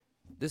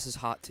This is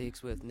Hot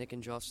Takes with Nick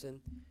and Justin.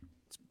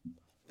 It's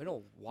been a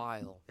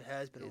while. It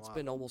has been a It's while.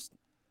 been almost,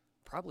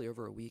 probably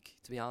over a week,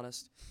 to be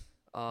honest.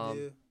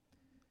 Yeah.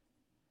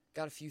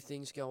 Got a few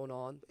things going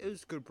on. It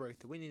was a good break,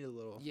 though. We needed a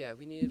little. Yeah,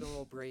 we needed a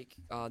little break.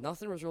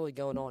 Nothing was really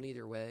going on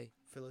either way.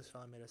 Phillies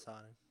finally made a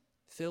signing.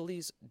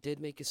 Phillies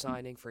did make a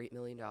signing for $8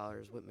 million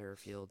with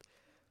Merrifield.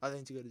 I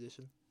think it's a good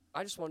addition.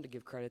 I just wanted to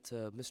give credit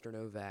to Mr.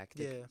 Novak.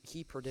 Yeah.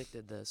 He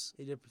predicted this,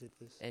 He did predict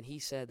this. and he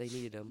said they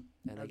needed him,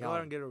 and they Go got out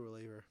him. and get a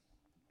reliever,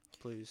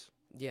 please.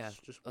 Yeah,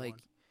 Just like, one.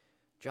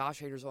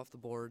 Josh Hader's off the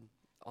board.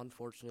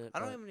 Unfortunate. I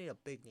don't but- even need a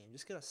big name.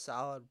 Just get a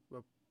solid,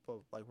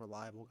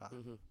 reliable guy.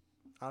 Mhm.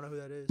 I don't know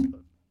who that is,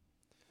 but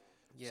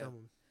Yeah.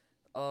 someone.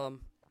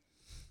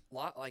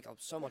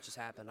 So much has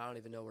happened. I don't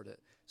even know where to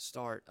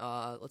start.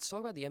 Let's talk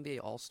about the NBA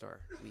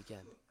All-Star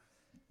weekend.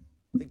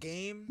 The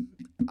game,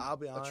 I'll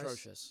be honest.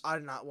 Atrocious. I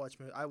did not watch.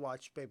 I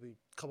watched maybe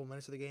a couple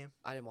minutes of the game.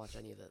 I didn't watch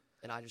any of it,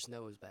 and I just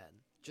know it was bad.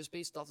 Just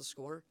based off the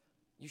score,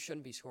 you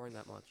shouldn't be scoring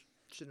that much.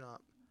 Should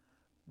not.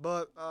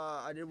 But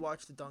I did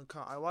watch the dunk.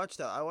 I watched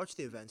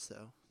the events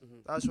though.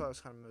 Mhm. That's what I was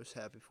kind of most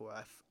happy for.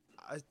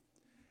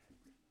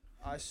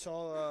 I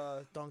saw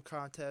a dunk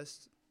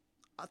contest.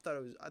 I thought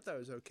it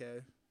was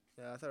okay.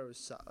 Yeah, I thought it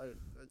was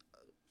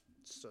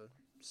just a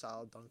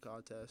solid dunk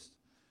contest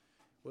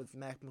with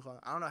Mac McClung.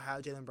 I don't know how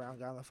Jaylen Brown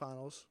got in the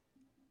finals,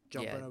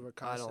 jumping Yeah, over I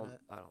Constant.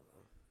 don't know.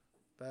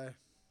 But hey,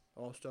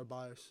 All-Star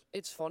bias.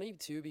 It's funny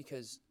too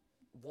because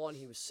one,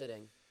 he was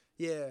sitting.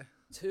 Yeah.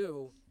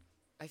 Two,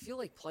 I feel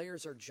like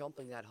players are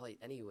jumping that height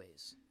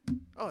anyways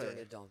Oh during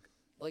yeah. a dunk.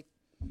 Like,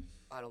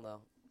 I don't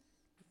know.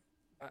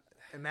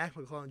 And Mac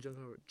McClung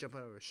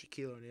jumping over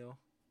Shaquille O'Neal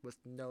with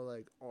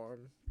no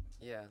arm.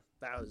 Yeah.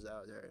 That was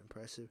very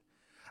impressive.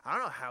 I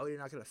don't know how he did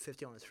not get a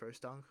 50 on his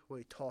first dunk, where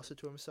he tossed it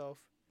to himself.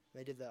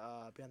 They did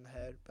the behind the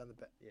head, behind the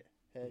back,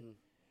 head. Mhm.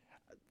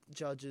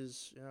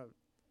 Judges,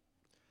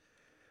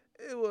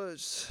 it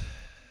was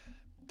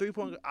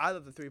 3-point. I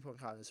thought the 3-point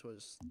contest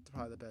was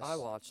probably the best. I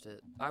watched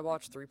it. I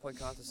watched 3-point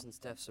contest and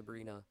Steph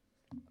Sabrina.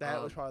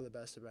 That was probably the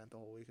best event the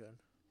whole weekend.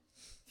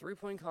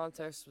 3-point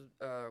contest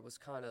was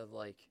kind of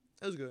like.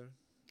 It was good.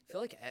 I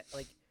feel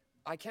like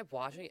I kept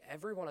watching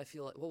everyone. I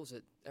feel like what was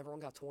it? Everyone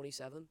got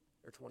 27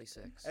 or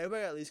 26.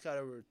 Everybody at least got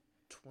over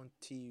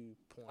 20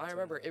 points. I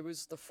remember it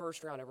was the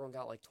first round. Everyone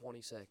got like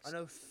 26. I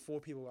know 4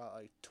 people got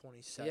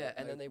 27. Yeah,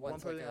 and then they went one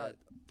to, person like, got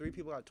 3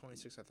 people got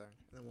 26, I think,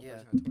 and then one Yeah.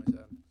 person got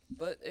 27.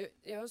 But it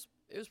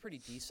was pretty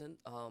decent.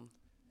 I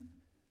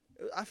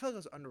feel like it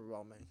was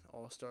underwhelming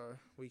All-Star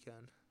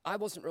weekend. I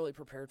wasn't really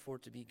prepared for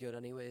it to be good,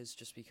 anyways,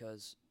 just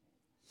because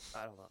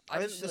I don't know. I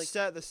mean, just feel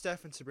like, the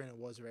Steph and Sabrina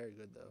was very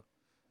good though.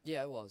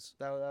 yeah, it was.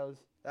 That was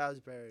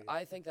very good.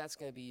 I think that's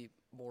gonna be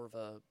more of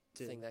a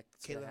Dude, thing that's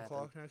gonna Caitlin happen.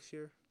 Clark next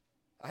year.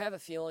 I have a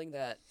feeling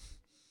that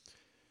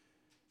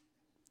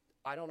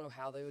I don't know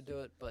how they would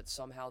do it, but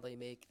somehow they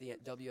make the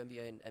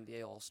WNBA and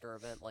NBA All-Star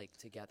event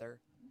together,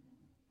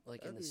 in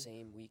That'd the be-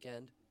 same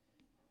weekend.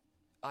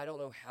 I don't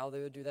know how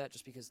they would do that,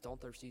 just because don't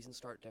their seasons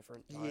start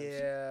different times?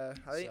 Yeah,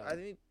 I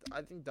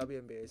So- think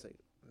WNBA is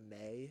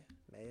May.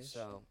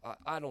 So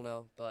I don't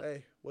know, but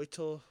Hey, wait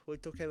till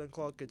Caitlin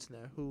Clark gets in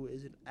there, who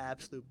is an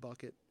absolute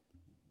bucket.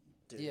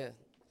 Dude. yeah.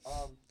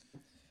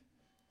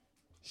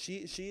 She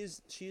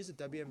is the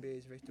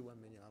WNBA's Victor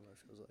Wembanyama. It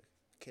feels like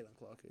Caitlin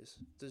Clark is.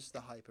 Just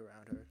the hype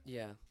around her.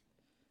 Yeah.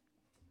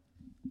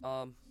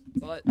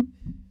 But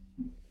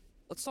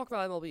let's talk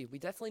about MLB. We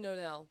definitely know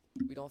now.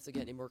 We don't have to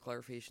get any more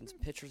clarifications.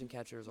 Pitchers and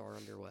catchers are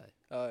underway.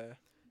 Oh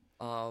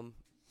yeah.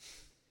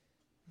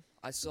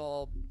 I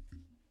saw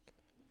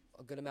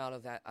a good amount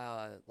of that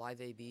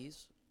live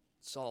ABs.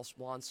 Saw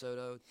Juan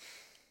Soto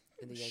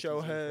in the Yankees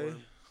Shohei.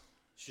 uniform.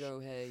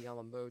 Shohei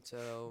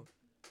Yamamoto.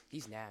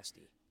 He's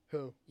nasty.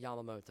 Who?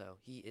 Yamamoto.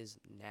 He is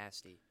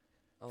nasty.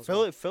 I was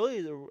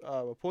Philly.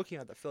 Report came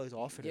out that Philly's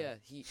offering him.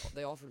 Yeah,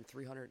 they offered him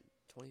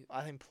 320.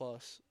 I think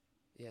plus.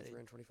 Yeah, They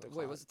 325. Wait,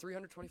 declined. was it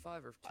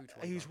 325 or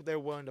 225? They're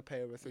willing to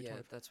pay over Yeah,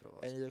 320, that's what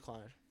it was. and he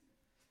declined.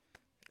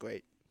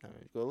 Great. I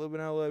mean, go a little bit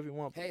out if you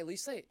want. Hey, at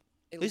least they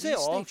least they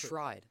offered.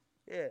 tried.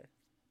 Yeah.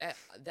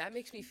 That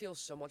makes me feel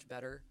so much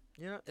better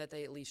You know, that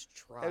they at least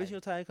tried. every single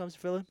time it comes to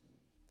Philly,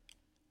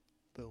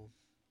 boom.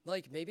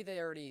 Maybe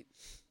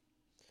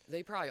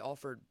they probably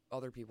offered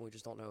other people, we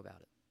just don't know about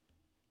it.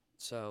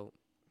 So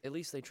at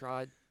least they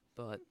tried,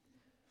 but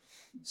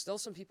still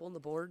some people on the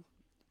board.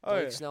 Oh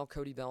Blake yeah. Snell,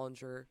 Cody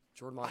Bellinger,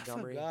 Jordan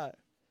Montgomery. I forgot.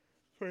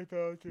 Cody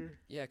Bellinger.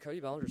 Yeah, Cody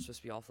Bellinger's supposed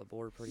to be off the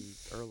board pretty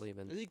early,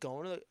 man. Is he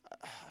going to?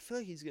 I feel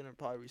like he's gonna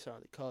probably resign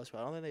with the Cubs, but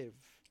I don't think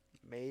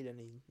they've made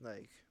any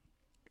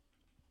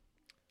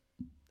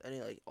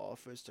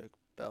offers to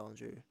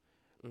Bellinger.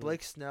 Mhm.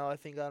 Blake Snell, I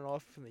think, got an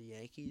offer from the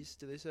Yankees.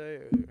 Did they say?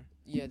 Or?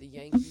 Yeah, the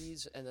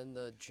Yankees and then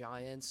the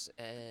Giants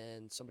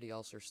and somebody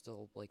else are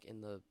still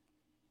in the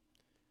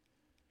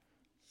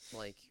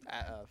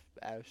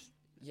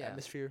yeah.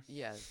 Atmosphere.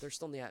 Yeah, they're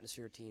still in the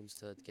atmosphere teams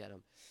to get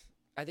him.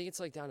 I think it's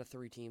down to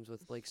 3 teams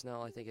with Blake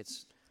Snell. I think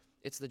it's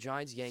the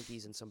Giants,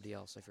 Yankees, and somebody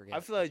else. I forget. I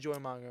feel like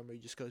Jordan Montgomery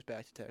just goes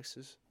back to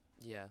Texas.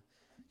 Yeah.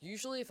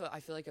 Usually, I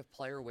feel like if a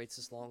player waits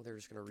this long, they're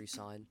just gonna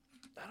re-sign.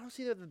 I don't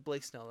see that with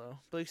Blake Snell though.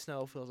 Blake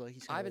Snell feels like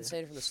he's. I've been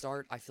saying from the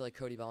start, I feel like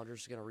Cody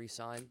Bellinger's going to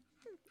re-sign.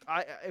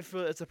 I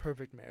feel it's a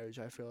perfect marriage.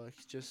 I feel like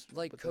just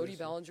like Cody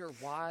Bellinger.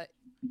 Why,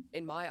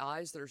 in my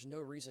eyes, there's no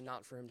reason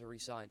not for him to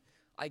re-sign.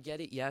 I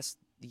get it. Yes,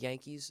 the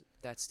Yankees,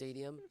 that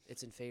stadium,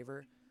 it's in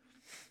favor,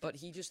 but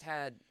he just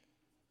had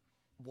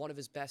one of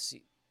his best,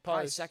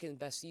 probably second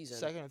best season,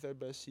 second or third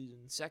best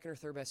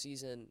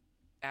season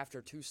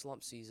after 2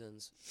 slump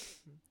seasons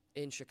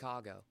in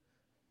Chicago.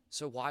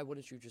 So why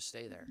wouldn't you just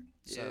stay there?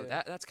 So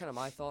that's kind of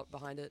my thought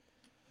behind it.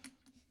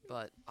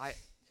 But I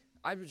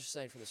was just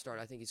saying from the start,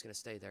 I think he's going to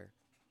stay there.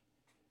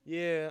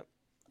 Yeah,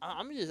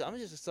 I'm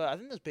just excited. I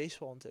think there's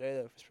baseball on today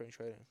though for spring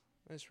training.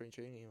 There's spring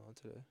training on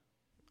today.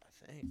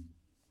 I think.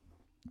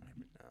 I don't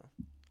even know.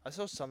 I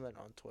saw something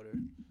on Twitter.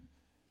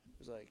 It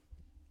was like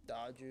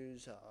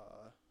Dodgers.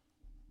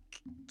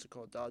 What's it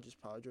called? Dodgers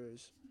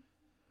Padres.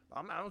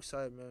 I'm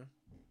excited, man.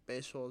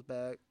 Baseball's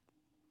back.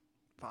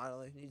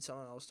 Finally, need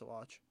someone else to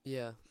watch.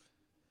 Yeah.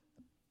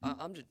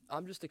 I'm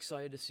just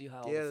excited to see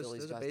how the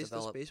Phillies guys develop.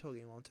 There's a baseball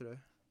game on today.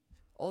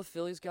 All the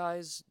Phillies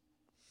guys,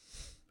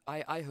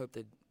 I hope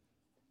they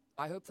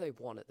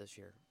won it this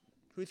year.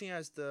 Who do you think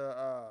has the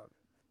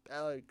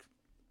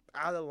out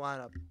of the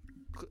lineup,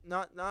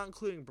 not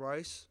including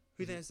Bryce?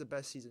 Who do you think has the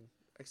best season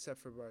except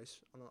for Bryce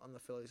on the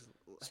Phillies?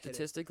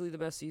 Statistically, the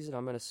best season,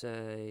 I'm gonna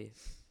say.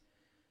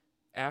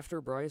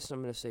 After Bryce,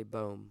 I'm gonna say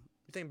Bohm.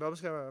 You think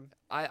Bohm's gonna?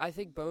 I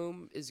think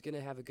Bohm is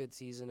gonna have a good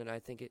season, and I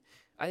think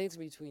it's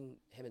between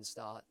him and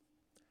Stott.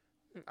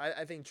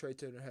 I think Trey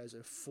Turner has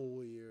a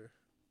full year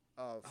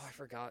of. Oh, I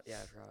forgot.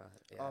 Yeah, I forgot.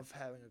 Yeah. Of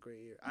having a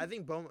great year. I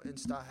think Bohm and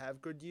Stott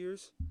have good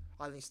years.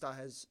 I think Stott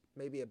has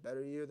maybe a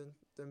better year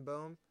than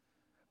Bohm.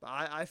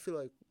 But I feel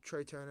like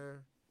Trey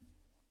Turner,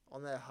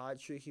 on that hot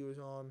streak he was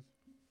on,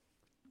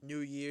 New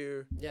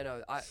Year. Yeah,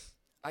 no, I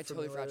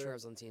totally forgot Trey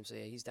was on the team, so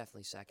yeah, he's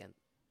definitely second.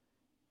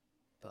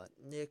 But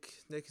Nick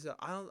is.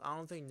 I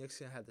don't think Nick's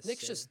gonna have the.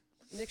 Nick's just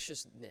Nick.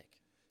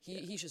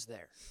 He's just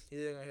there. He's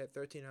either gonna hit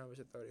 13 homers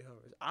or 30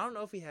 homers. I don't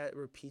know if he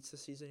repeats the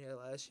season he had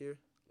last year.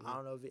 Mm-hmm. I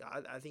don't know if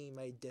I think he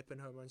may dip in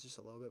home runs just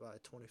a little bit by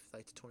 20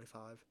 to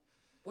 25.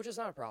 Which is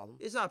not a problem.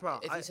 It's not a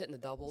problem. If he's hitting the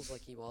doubles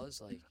like he was,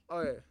 like.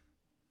 Oh yeah.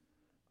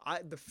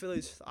 The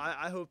Phillies.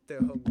 I hope their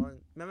home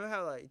run. Remember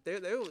how like they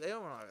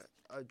don't want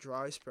a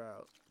dry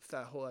sprout for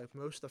that whole like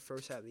most of the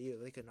first half of the year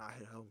they could not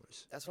hit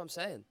homers. That's what I'm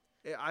saying.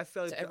 Yeah, I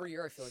feel like every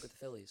year I feel like with the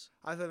Phillies.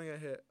 I feel they're gonna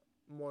hit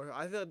more.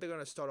 I feel like they're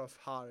gonna start off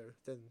hotter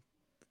than.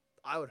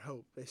 I would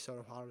hope they start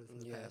off hotter than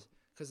the past,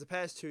 because the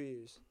past 2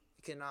 years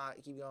you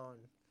cannot keep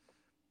going.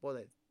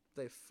 Well,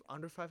 they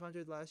under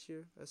 500 last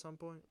year at some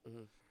point.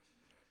 Mm-hmm.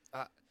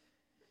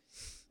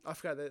 I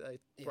forgot that. I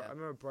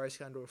remember Bryce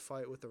got into a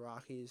fight with the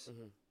Rockies.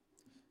 Mm-hmm.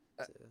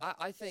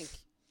 I think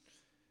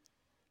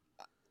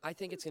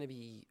it's gonna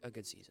be a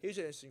good season. Here's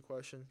an interesting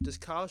question: does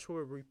Kyle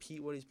Schwarber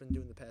repeat what he's been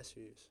doing the past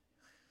few years?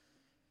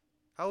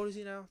 How old is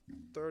he now?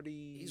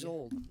 30. He's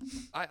old.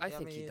 I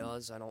think he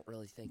does. I don't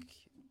really think.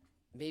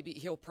 Maybe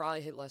he'll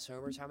probably hit less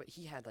homers. How many?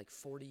 He had like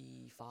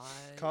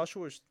 45. Kyle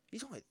Schwarber,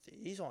 he's only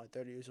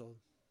 30 years old.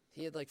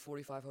 He had like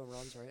 45 home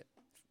runs, right?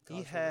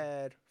 He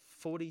had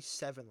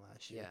 47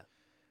 last year. Yeah.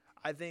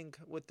 I think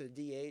with the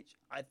DH,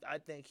 I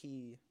think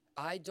he.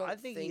 I don't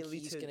think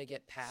he's going to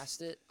get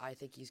past it. I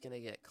think he's going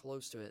to get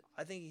close to it.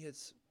 I think he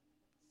hits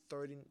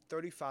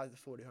 35 to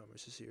 40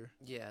 homers this year.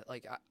 Yeah,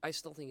 like I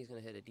still think he's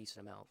going to hit a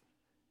decent amount.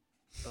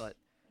 But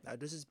now,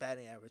 does his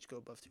batting average go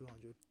above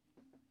 200?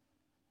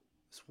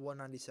 It's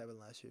 197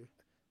 last year.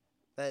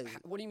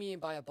 What do you mean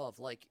by above?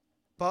 Like,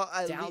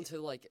 down to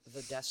like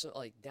the decimal,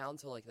 like down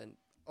to like the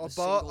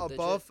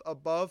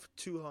above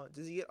 200.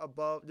 Does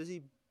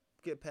he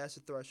get past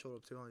the threshold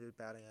of 200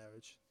 batting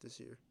average this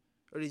year,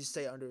 or does he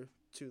stay under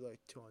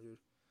 200?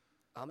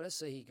 I'm gonna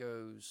say he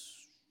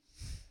goes.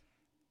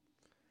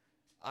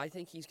 I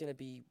think he's gonna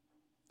be,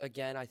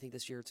 again. I think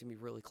this year it's gonna be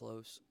really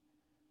close.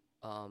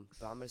 But I'm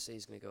gonna say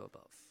he's gonna go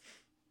above.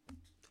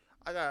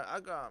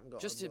 I'm going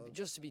just above.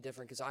 Just to be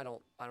different, because I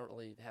don't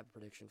really have a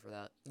prediction for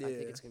that. Yeah. I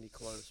think it's gonna be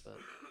close,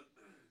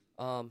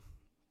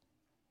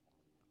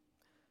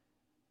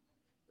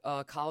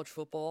 but college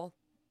football.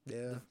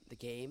 Yeah. The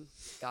game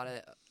got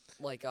it.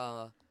 Like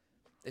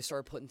they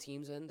started putting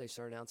teams in. They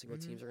started announcing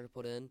what teams are gonna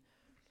put in.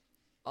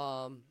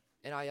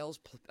 NIL's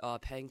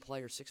paying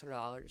players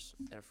 $600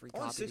 and a free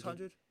copy. Only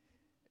 600.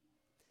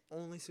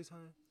 Only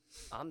 600.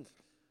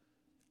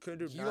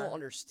 You don't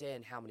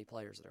understand how many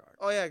players there are.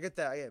 Oh yeah, I get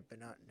that. Yeah, but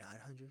not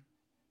 900,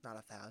 not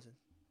 1,000.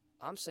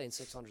 I'm saying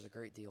 600 is a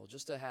great deal,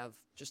 just to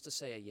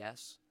say a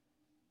yes.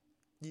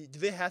 Do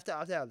they have to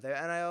opt out their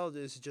NIL?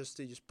 Is it just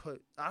they just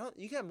put?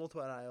 You can have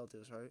multiple NIL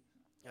deals, right?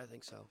 I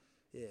think so.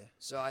 Yeah.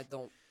 So I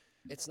don't.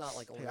 It's not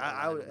like only.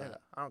 I would.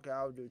 I don't care.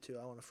 I would do it too.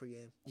 I want a free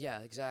game. Yeah,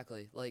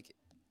 exactly. Like.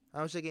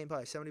 How much is the game?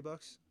 Probably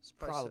 $70.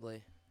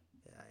 Probably.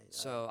 Yeah.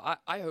 So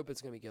I hope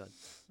it's gonna be good.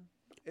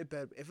 It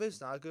better. If it's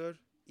not good,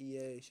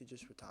 EA should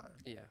just retire.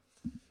 Yeah.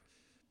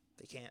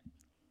 They can't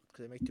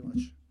because they make too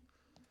much.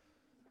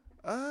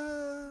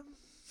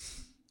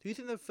 Do you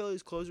think the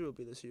Phillies closer will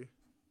be this year?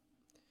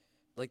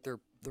 Like their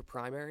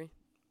primary?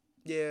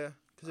 Yeah,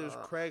 Because it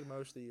was Craig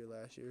most of the year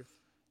last year.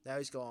 Now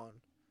he's gone.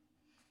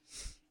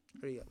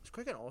 Who do you got? Was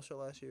Craig an All-Star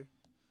last year?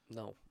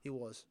 No. He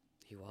was.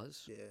 He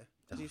was?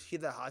 Yeah. He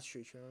had that hot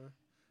streak, remember?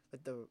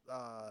 Like when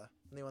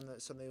they won they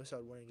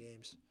started winning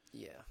games.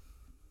 Yeah.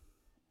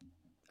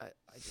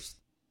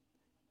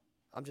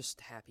 I'm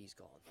just happy he's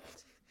gone.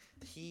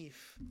 The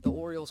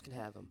Orioles can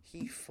have him.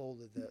 He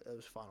folded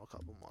those final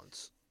couple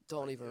months.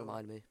 Don't even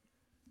remind me.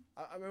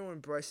 I remember when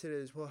Bryce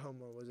hit what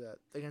homer was that?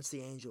 Against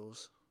the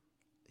Angels.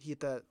 He hit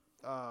that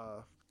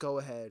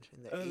go-ahead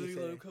in the 8th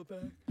inning. Come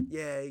back?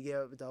 Yeah, he gave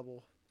up a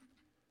double.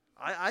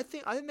 I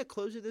think the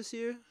closer this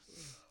year,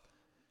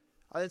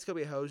 I think it's going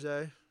to be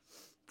Jose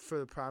for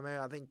the primary.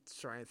 I think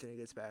Sir Anthony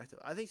gets back.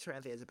 I think Sir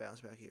Anthony has a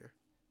bounce back here.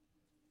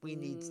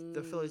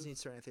 The Phillies need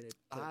Sir Anthony.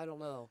 I don't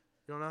know.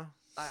 You don't know?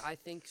 I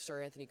think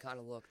Sir Anthony kind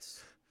of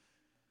looked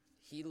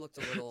a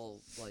little,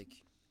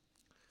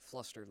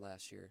 flustered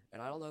last year.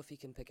 And I don't know if he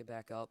can pick it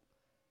back up.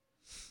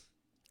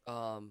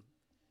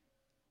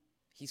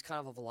 He's kind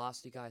of a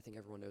velocity guy. I think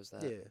everyone knows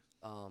that. Yeah.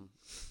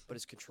 But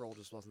his control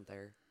just wasn't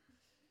there.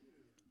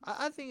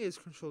 I think his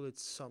control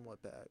gets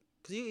somewhat back.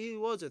 Because he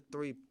was a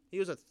 3. He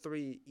was a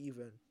 3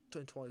 even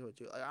in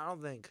 2022. I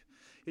don't think.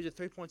 He was a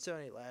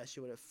 3.78 last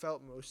year, but it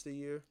felt most of the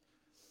year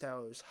that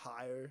was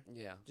higher.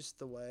 Yeah. Just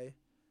the way.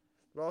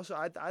 But also,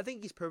 I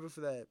think he's perfect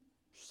for that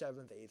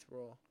 7th, 8th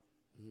role.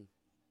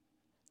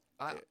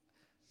 Mm-hmm.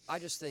 I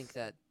just think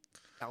that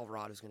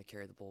Alvarado's going to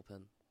carry the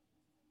bullpen.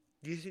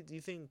 Do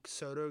you think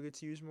Soto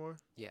gets used more?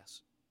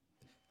 Yes.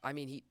 I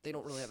mean, they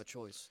don't really have a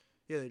choice.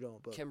 Yeah, they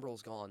don't. But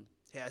Kimbrel's gone.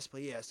 He has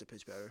to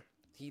pitch better.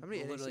 He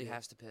literally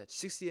has to pitch.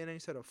 60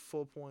 innings at a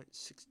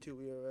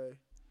 4.62 ERA.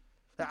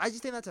 I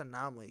just think that's an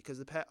anomaly because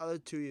the other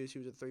 2 years he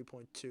was at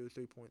 3.2,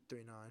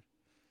 3.39.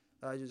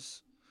 I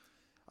just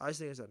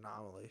think it's an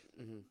anomaly.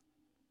 Mm-hmm.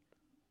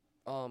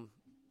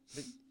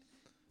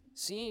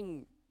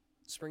 Seeing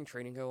spring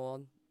training go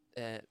on,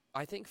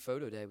 I think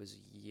photo day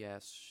was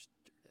yesterday.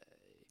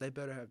 They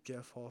better have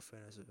Jeff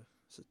Hoffman as a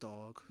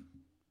dog.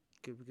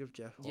 Give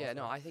Jeff Hoffman. Yeah,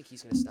 no, I think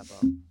he's going to step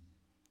up.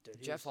 Dude,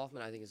 Jeff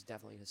Hoffman, I think, is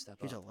definitely going to step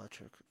up. He's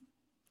electric.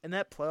 In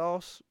that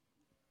playoffs,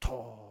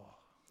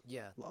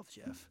 yeah, love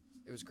Jeff.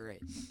 It was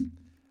great.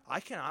 I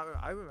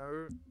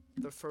remember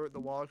the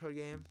wild card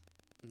game,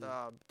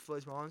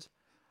 Phillies Marlins.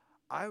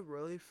 I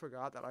really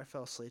forgot that I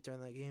fell asleep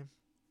during that game.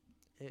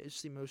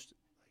 It's the most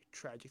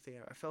tragic thing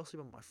ever. I fell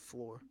asleep on my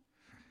floor,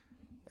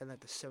 and the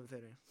 7th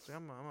inning. So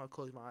I'm gonna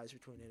close my eyes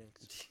between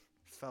innings.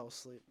 Fell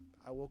asleep.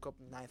 I woke up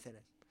 9th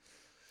inning.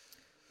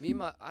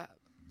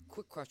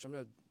 Quick question. I'm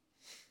gonna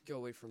go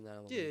away from that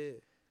a little bit.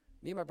 Yeah.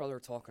 Me and my brother were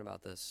talking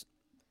about this,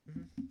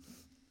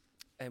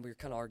 and we were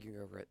kind of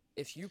arguing over it.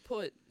 If you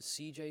put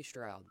C.J.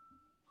 Stroud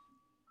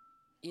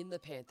in the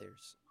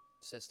Panthers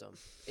system,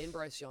 in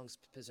Bryce Young's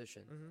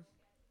position,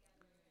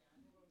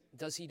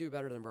 does he do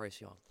better than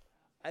Bryce Young?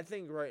 I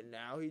think right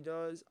now he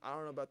does. I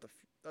don't know about the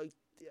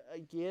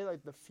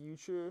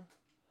future.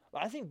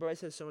 But I think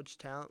Bryce has so much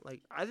talent.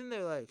 I think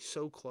they're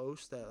so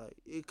close that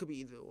it could be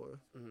either or.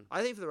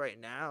 I think for the right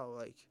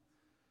now,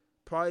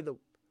 probably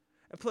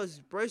and plus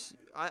Bryce.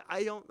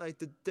 I don't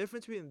the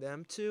difference between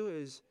them two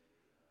is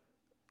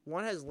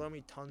one has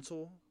Laramie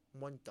Tunsil,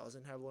 one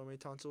doesn't have Laramie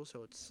Tunsil,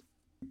 so it's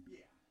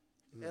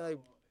and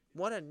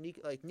one had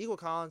Nico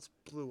Collins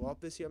blew up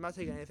this year. I'm not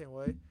taking anything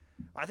away.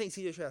 I think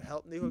CJ should have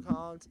helped Nico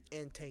Collins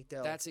and Tank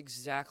Dell. That's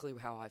exactly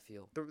how I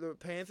feel. The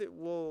Panthers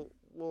will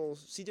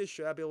CJ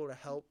Stroud be able to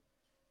help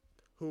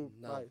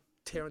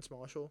Terrence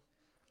Marshall?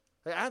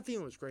 I don't think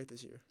it was great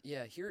this year.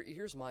 Yeah,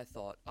 here's my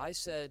thought. I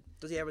said,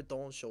 does he have a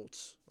Dolan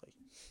Schultz?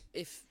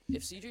 If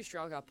CJ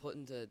Stroud got put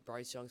into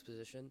Bryce Young's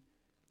position,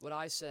 what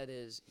I said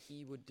is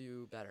he would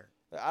do better.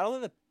 I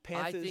don't think the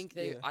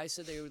Panthers. I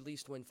said they would at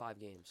least win 5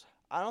 games.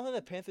 I don't think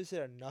the Panthers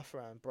did enough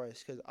around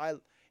Bryce because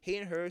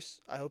Hayden Hurst.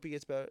 I hope he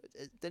gets better.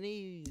 Then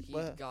he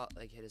got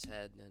hit his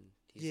head and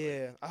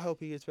I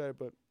hope he gets better.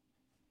 But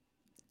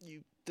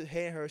the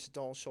Hayden Hurst and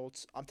Dolan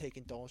Schultz. I'm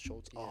taking Dolan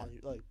Schultz on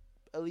you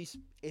at least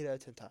 8 out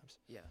of 10 times.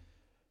 Yeah.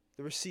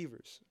 The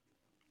receivers: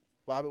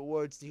 Robert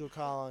Woods, Nico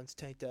Collins,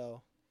 Tank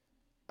Dell,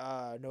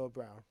 Noah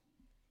Brown.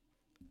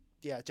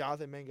 Yeah,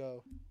 Jonathan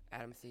Mingo,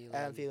 Adam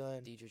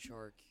Thielen, DJ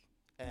Chark,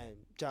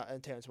 and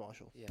Terrence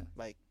Marshall. Yeah.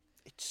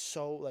 It's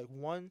so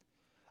one.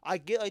 I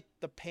get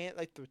the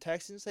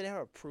Texans. They didn't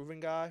have a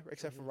proven guy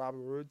except for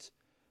Robert Woods,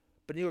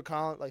 but Nico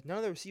Collins. None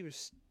of the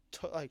receivers.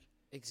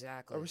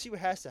 Exactly. A receiver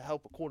has to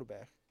help a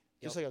quarterback,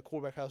 just like a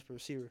quarterback helps a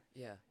receiver.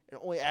 Yeah. And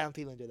only Adam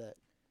Thielen did that.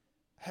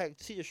 Heck,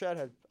 C.J. Stroud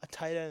had a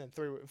tight end and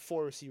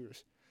 4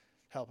 receivers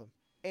help him,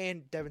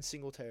 and Devin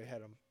Singletary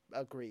had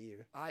a great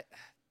year. What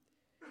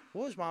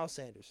was Miles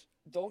Sanders?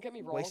 Don't get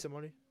me wrong. Waste of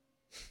money.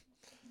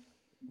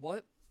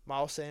 What?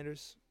 Miles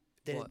Sanders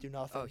didn't do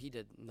nothing. Oh, he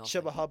did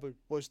nothing. Chuba Hubbard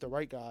was the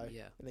right guy.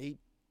 Yeah. And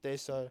they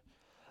started.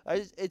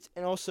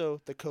 And also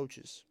the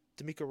coaches,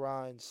 D'Amico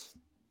Ryans,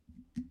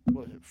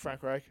 what was it,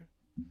 Frank Reich?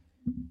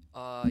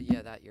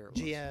 Yeah, that year it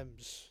was.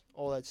 GMs,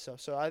 all that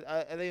stuff. So I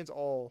think it's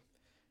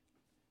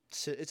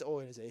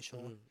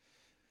organizational.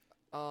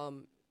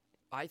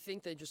 I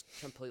think they just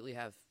completely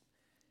have.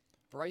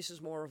 Bryce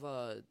is more of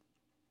a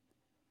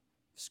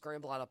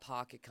scramble out of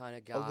pocket kind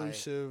of guy.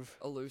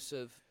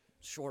 Elusive,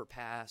 short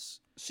pass.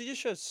 CJ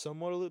Stroud's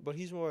somewhat elusive, but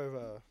he's more of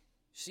a...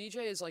 CJ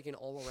is like an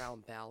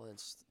all-around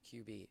balanced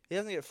QB. He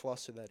doesn't get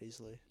flustered that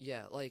easily.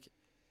 Yeah, like,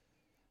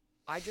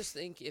 I just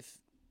think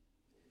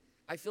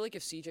I feel like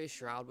if CJ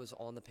Stroud was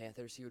on the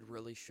Panthers, he would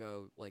really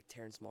show, like,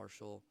 Terrence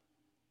Marshall,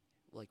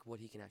 like, what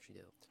he can actually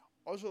do.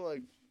 Also,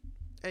 like,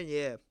 and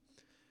yeah,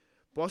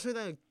 but also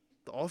then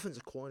the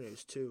offensive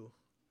coordinators, too.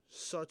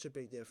 Such a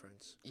big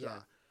difference.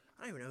 Yeah.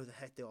 I don't even know who the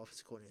heck the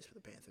offensive coordinator is for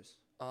the Panthers.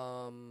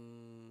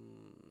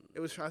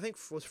 It was, I think,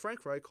 was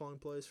Frank Reich calling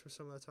plays for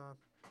some of that time?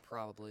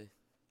 Probably. You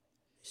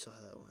saw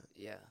how that went.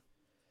 Yeah.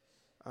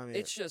 I mean,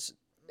 it's just,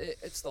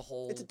 it's the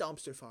whole. It's a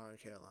dumpster fire in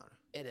Carolina.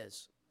 It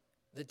is.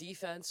 The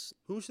defense.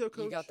 Who's their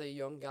coach? You got the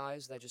young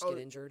guys that just get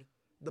injured.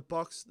 The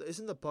Bucks.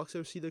 Isn't the Bucks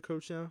OC the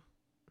coach now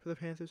for the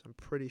Panthers? I'm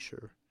pretty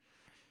sure.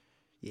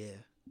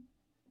 Yeah.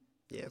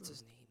 Yeah. What's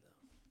his name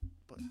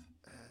though?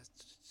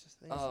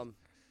 But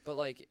but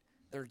like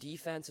their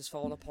defense is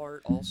falling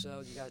apart.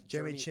 Also, you got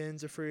Jeremy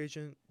Chin's a free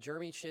agent.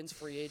 Jeremy Chin's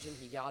free agent.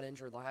 He got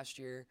injured last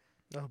year.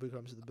 I hope he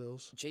comes to the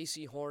Bills.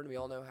 J.C. Horn, we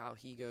all know how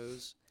he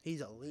goes.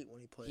 He's elite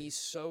when he plays. He's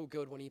so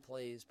good when he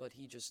plays, but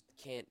he just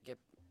can't get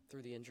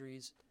through the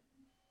injuries.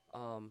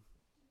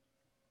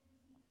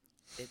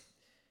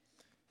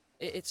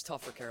 It's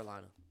tough for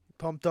Carolina.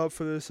 Pumped up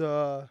for this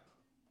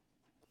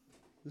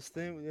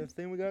thing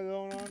we got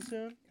going on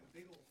soon. Got a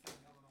big old thing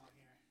going on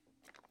here.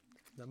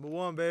 Number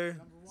one, baby.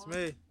 It's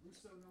me.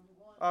 Russo,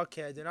 #1.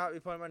 Okay, do not be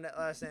putting my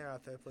last name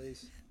out there,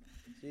 please.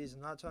 Jeez,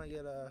 I'm not trying to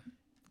get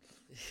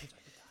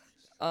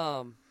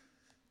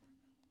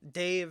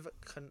Dave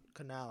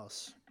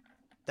Canales.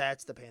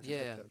 That's the Panthers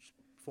head coach.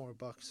 Former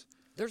Bucks.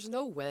 There's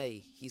no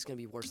way he's going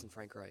to be worse than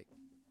Frank Reich.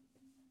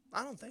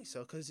 I don't think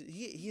so, because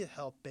he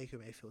helped Baker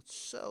Mayfield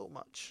so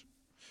much.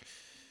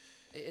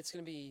 It's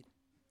going to be...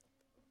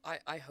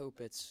 I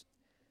hope it's...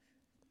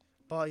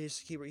 But he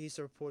used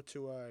to report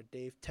to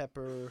Dave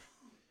Tepper.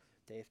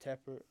 Dave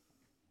Tepper.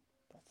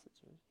 That's the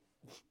jersey.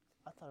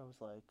 I thought it was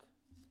like...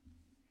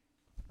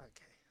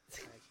 Okay,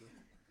 thank you.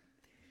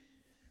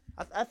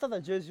 I thought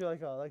that jersey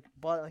was like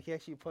button, like he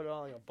actually put it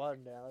on like a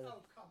button down. Like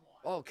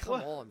Oh, come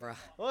on. Oh, come on, bro.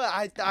 Well,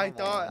 I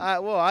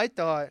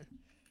thought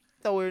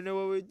we knew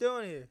what we were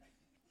doing here.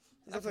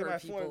 I've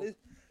heard people,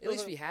 at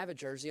least we have a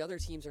jersey. Other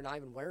teams are not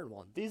even wearing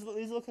one. These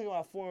look like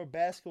my former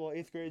basketball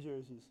 8th grade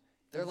jerseys.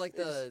 They're like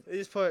the. They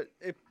just put.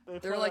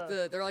 They're like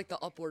the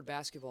Upward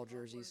basketball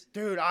jerseys.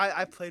 Dude,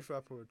 I played for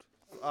Upward,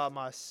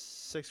 my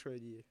 6th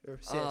grade year or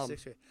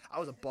 6th grade. I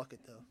was a bucket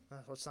though.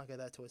 Let's not get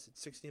that twisted.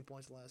 16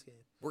 points the last game.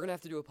 We're gonna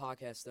have to do a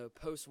podcast though,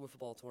 post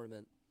Wiffleball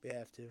tournament. We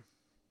have to.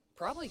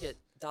 Probably get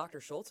Dr.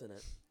 Schultz in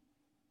it.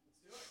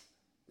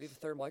 We have a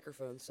third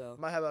microphone, so.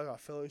 Might have like a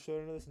Philly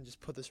shirt under this and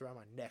just put this around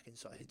my neck and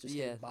so I just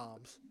hit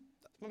bombs.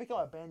 Maybe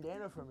call a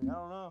bandana for me. I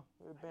don't know.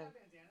 I got a bandana.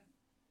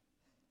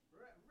 We're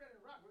ready to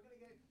rock. We're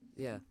gonna get.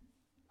 Yeah.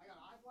 I got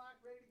eye black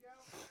ready to go.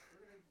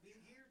 We're gonna be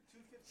here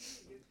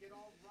 2:15 and get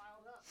all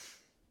riled up.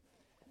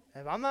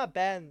 If I'm not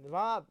batting,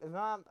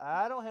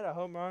 I don't hit a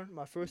home run,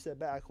 my first at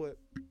bat, I quit.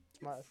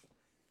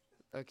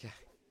 Okay.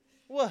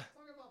 What?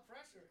 Talking about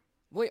pressure.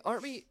 Wait,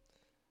 aren't we?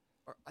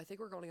 I think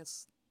we're going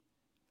against.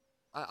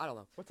 I don't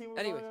know. What team are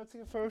we going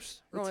against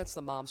first? We're going against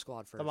the Mom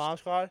Squad first. The Mom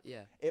Squad?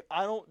 Yeah. If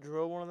I don't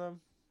drill one of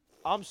them,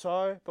 I'm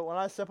sorry, but when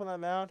I step on that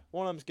mound,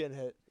 one of them's getting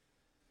hit.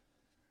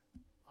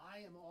 I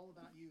am all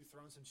about you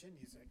throwing some chin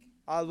music.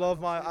 I love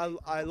moms.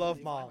 I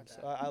love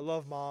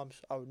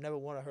moms. I would never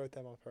want to hurt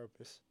them on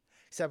purpose,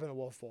 except in a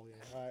Wiffleball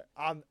game. All right,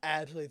 I'm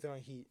absolutely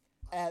throwing heat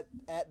at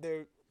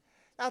their,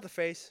 not the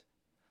face,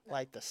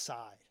 like the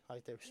side,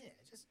 like their. Yeah,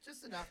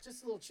 just enough,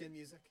 just a little chin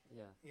music.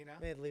 Yeah. You know.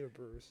 Man, leave a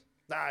bruise.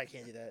 Nah, I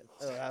can't do that.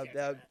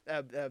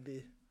 That'd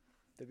be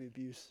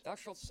abuse.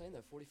 Dr. Schultz is saying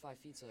that 45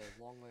 feet's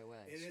a long way away.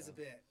 It is a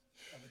bit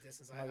of a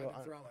distance. I've been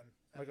throwing.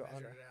 I'll go measured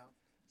under. it out.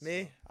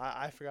 Me,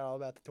 I forgot all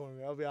about the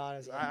tournament. I'll be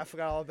honest. I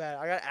forgot all about it.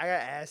 I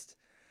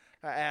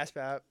got asked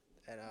about it,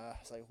 and I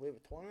was like, "We have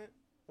a tournament?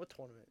 What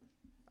tournament?"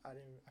 I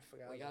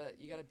forgot. Well,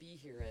 you gotta be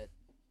here at.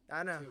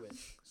 I know.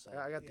 2-ish, so.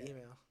 I got the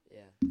email.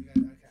 Yeah.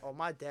 Okay. Oh,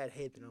 my dad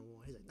hated the number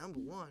one. He's like, number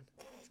one.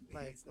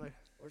 Like,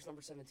 where's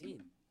number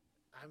 17?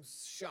 I'm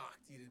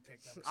shocked you didn't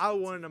pick number 17. I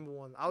wanted number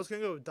one. I was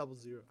gonna go with 00.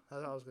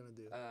 That's what I was gonna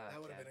do. That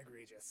would have been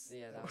egregious.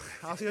 Yeah.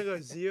 I was gonna go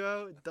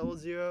 0,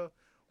 00,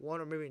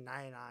 1, or maybe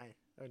 99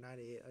 or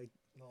 98, like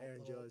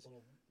Aaron Judge. I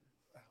would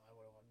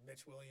have won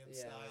Mitch Williams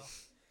style.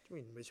 What do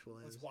you mean Mitch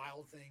Williams? This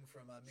wild thing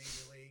from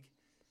Major League.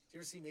 Did you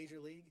ever see Major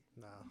League?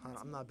 No,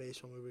 I'm not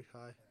based on movie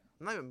high.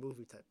 I'm not even a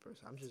movie type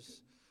person. I'm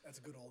just. That's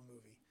a good old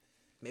movie.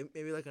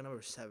 Maybe like a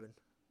number 7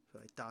 for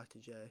like Dr.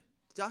 J.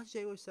 Dr.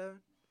 J was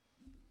 7.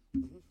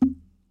 Mm-hmm.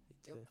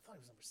 I thought he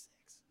was number 6.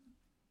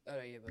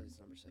 Oh yeah, but it's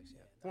number 6. Yeah.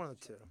 One of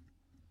the two.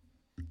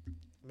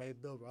 Maybe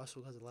Bill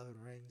Russell has 11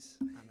 rings.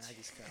 I mean, I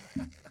just got.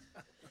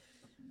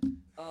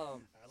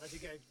 I'll let you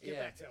get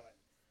back to it.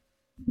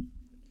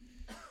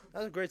 That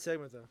was a great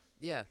segment, though.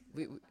 Yeah,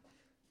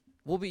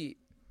 we'll be.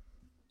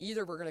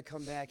 Either we're gonna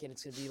come back and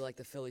it's gonna be like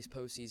the Phillies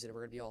postseason and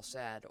we're gonna be all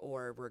sad,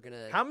 or we're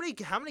gonna. How many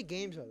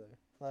games are there?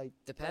 Like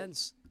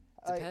depends.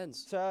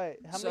 Depends. How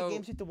many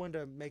games you have to win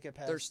to make it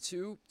past? There's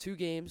two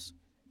games.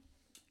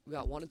 We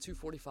got one at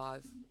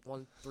 2:45,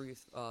 one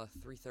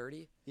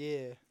 3:30.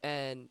 Yeah.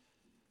 And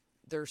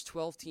there's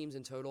 12 teams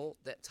in total.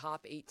 The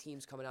top 8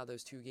 teams coming out of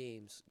those 2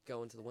 games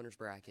go into the winners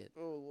bracket.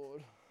 Oh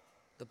Lord.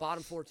 The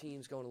bottom 4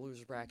 teams go into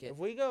losers bracket. If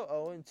we go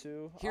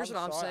 0-2, here's what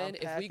I'm saying: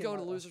 if we go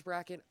to losers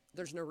bracket,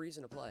 there's no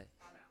reason to play.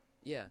 I'm out.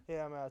 Yeah.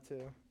 Yeah, I'm out too. I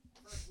have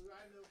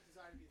no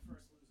desire to be the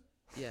first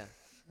loser. Yeah.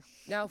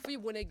 Now, if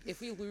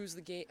we lose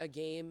a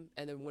game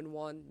and then win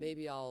one,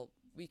 maybe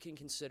we can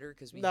consider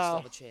because we still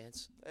have a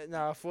chance.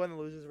 No, if we're in the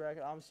losers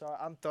bracket, I'm sorry.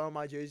 I'm throwing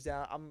my jersey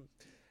down.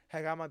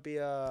 I might be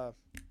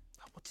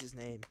what's his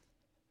name?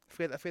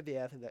 I forget the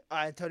athlete.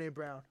 Antonio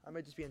Brown. I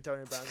might just be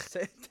Antonio Brown.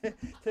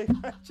 Take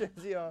my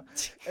jersey off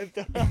and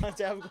throw it on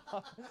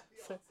tablecloth.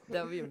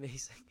 That would be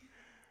amazing.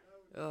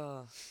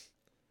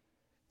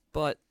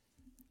 But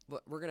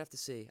we're gonna have to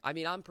see. I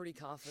mean, I'm pretty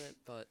confident,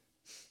 but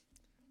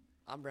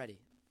I'm ready.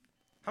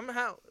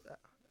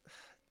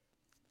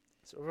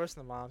 So we're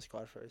versing the mom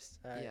squad first.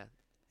 Right. Yeah.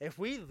 If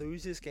we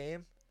lose this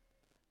game,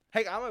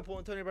 I might pull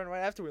Antonio Brown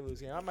right after we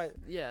lose the game.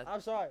 Yeah. I'm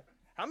sorry.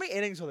 How many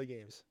innings are the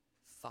games?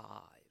 5.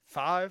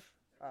 5?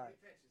 All right.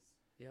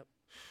 Yep.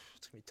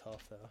 It's gonna be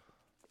tough though.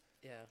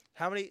 Yeah.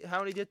 How many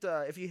did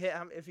if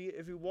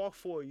you walk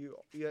 4 you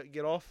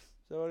get off?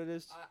 Is that what it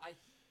is? I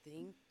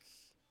think.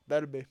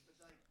 Better be. Then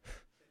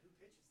who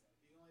pitches then?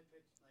 Do you only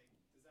pitch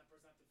does that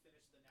person have to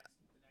finish the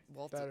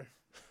next? Better.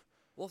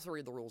 We'll have to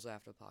read the rules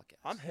after the podcast.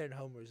 I'm hitting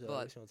homers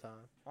every single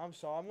time. I'm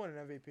sorry. I'm winning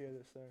MVP of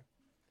this thing.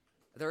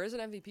 There is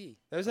an MVP.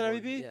 There's an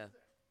MVP? Yeah.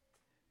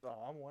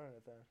 Oh, I'm winning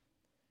it then.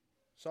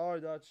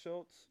 Sorry, Dutch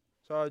Schultz.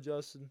 Sorry,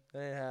 Justin.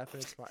 That ain't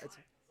happening. It's fine.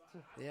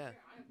 Yeah.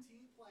 I am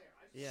team player.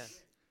 Yeah.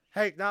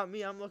 Hey, not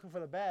me. I'm looking for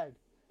the bag.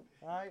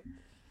 All right?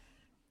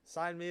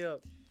 Sign me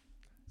up.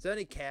 Is there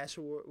any cash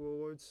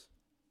rewards?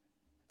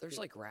 There's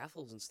like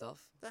raffles and stuff.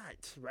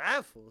 That's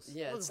raffles.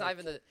 Yeah, it's not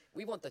even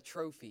we want the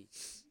trophy.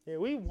 Yeah,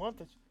 we want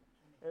the.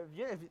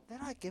 If they're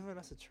not giving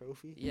us a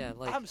trophy. Yeah,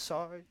 like. I'm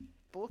sorry,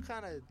 but what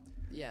kind of.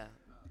 Yeah.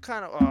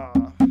 Kind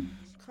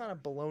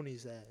of baloney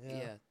is that?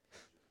 Yeah.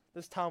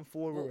 This Tom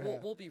Ford.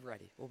 We'll be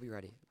ready. We'll be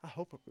ready. I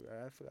hope we'll be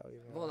ready. I forgot.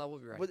 Well, no, we'll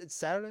be ready. What, it's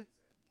Saturday.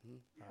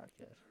 Mm-hmm. All right,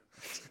 good.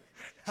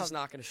 Just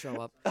not gonna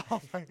show up.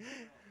 Oh my.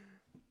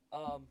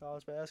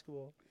 College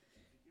basketball.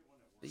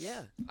 But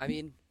yeah, I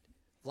mean,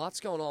 lots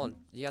going on.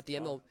 You got the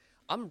MLB.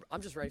 I'm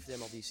just ready for the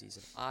MLB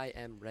season. I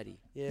am ready.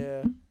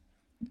 Yeah.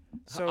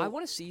 So I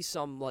want to see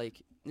some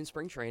like in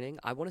spring training.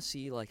 I want to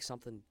see like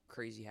something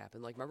crazy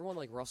happen. Like remember when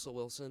like Russell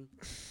Wilson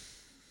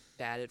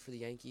batted for the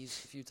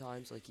Yankees a few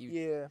times? Like you.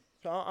 Yeah.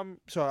 So I'm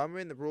sorry. I'm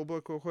reading the rule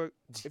book real quick.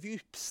 If you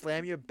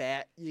slam your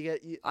bat, you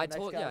get. I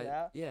told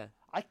yeah.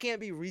 I can't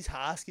be Reese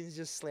Hoskins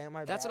just slam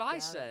my bat. That's what I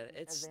down said.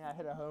 And then I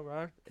hit a home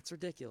run. It's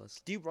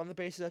ridiculous. Do you run the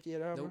bases after you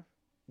hit a home Nope. run?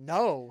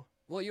 No.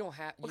 Well, you don't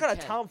have. What kind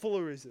of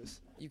tomfoolery is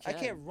this? You can. I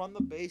can't run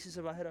the bases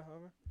if I hit a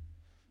homer.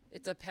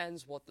 It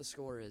depends what the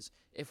score is.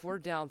 If we're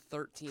down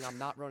 13, I'm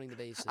not running the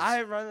bases.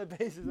 I run the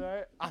bases, all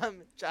right?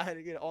 I'm trying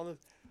to get on the.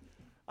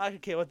 I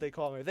don't care what they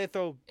call me. If they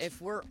throw.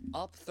 If we're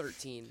up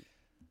 13,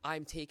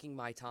 I'm taking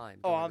my time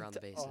going around the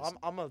bases.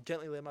 I'm gonna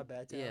gently lay my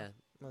bat down. Yeah.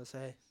 I'm gonna say,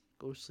 hey,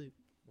 go to sleep.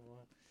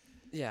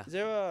 Yeah. Is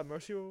there a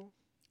mercy rule?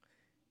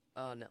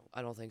 No,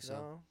 I don't think so.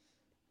 No.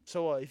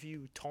 So if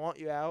you taunt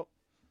you out,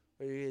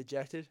 or you get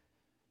ejected?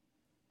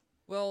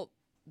 Well,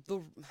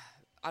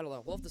 I don't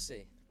know. We'll have to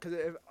see. Because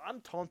if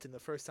I'm taunting the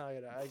first time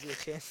I get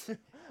a chance,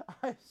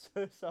 I'm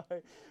so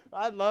sorry.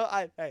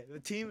 Hey, the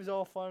team is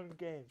all fun and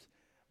games.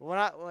 When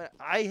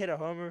I hit a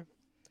homer,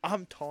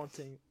 I'm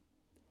taunting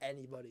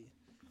anybody.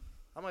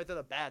 I might throw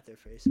the bat at their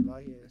face if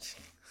I get.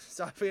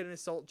 So I forget an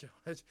insult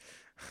charge.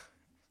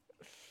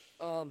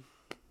 So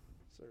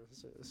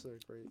this is a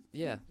great.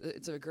 Yeah,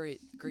 it's a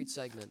great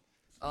segment.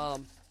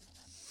 All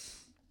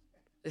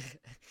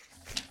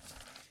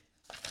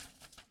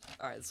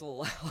right, it's a little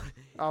loud.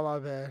 Oh my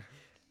bad.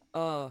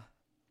 How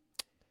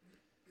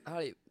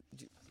do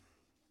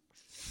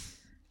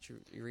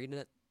you reading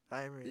it?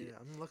 I'm reading it.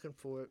 I'm looking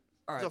for it.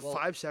 All right, it's a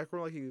 5-second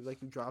rule,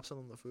 like you drop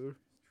something on the food.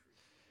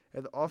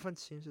 And the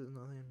offense seems to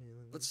nothing.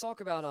 Let's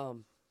talk about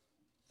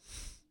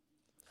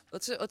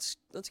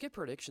Let's get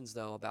predictions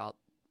though about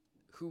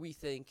who we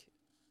think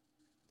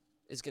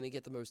is gonna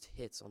get the most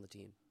hits on the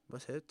team.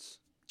 Most hits.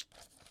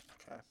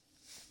 Okay.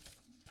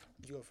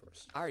 You go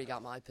first. I already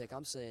got my pick.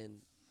 I'm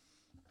saying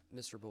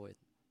Mr. Boyd,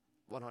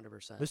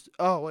 100%.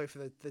 Oh wait, for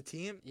the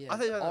team? Yeah, I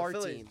thought you were our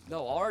the team.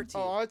 No, our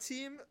team. Oh, our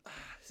team.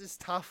 This is a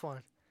tough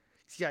one.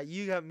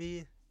 You got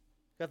me.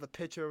 Got the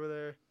pitcher over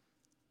there.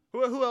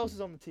 Who else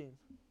is on the team?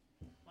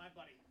 My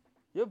buddy.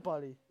 Your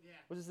buddy. Yeah.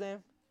 What's his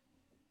name?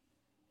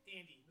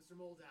 Andy, Mr.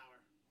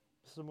 Moldauer.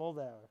 Mr.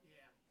 Moldauer.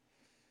 Yeah.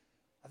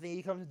 I think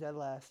he comes in dead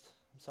last.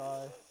 I'm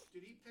sorry.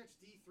 Dude, he pitched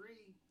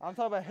D3. I'm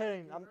talking about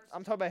hitting.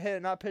 I'm talking about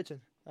hitting, not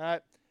pitching. All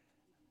right.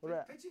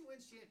 Pitching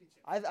wins championships.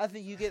 I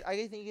think you get. I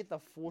think you get the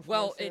 4th.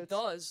 Well, it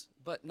does,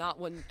 but not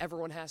when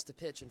everyone has to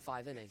pitch in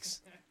 5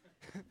 innings.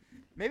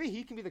 Maybe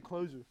he can be the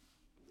closer.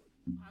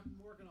 I'm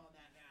working on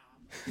that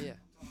now. Yeah.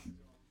 I'm talking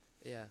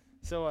to him. Yeah.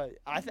 So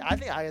I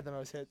think I get the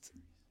most hits.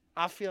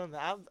 I'm feeling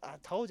that. I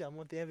told you I'm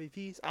with the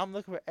MVPs. I'm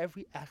looking for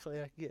every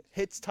accolade I can get.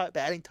 Hits,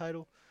 batting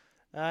title,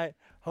 all right,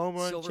 home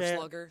run Silver champ.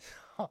 Slugger.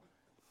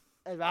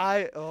 And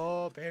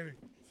baby,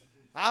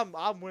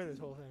 I'm winning this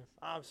whole thing.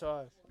 I'm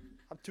sorry,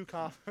 I'm too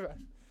confident.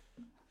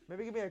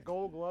 Maybe give me a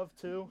Gold Glove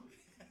too.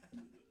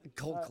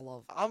 Gold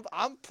Glove.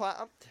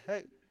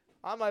 Heck,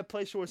 I might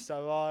play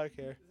shortstop. All I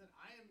care. Listen,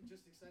 I am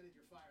just excited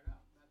you're fired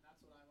up.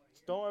 That's what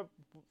I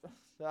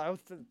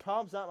want to hear. The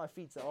problem's not my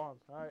feet, it's the arm.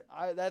 All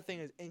right, that thing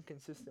is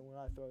inconsistent when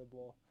I throw the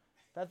ball.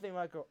 That thing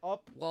might go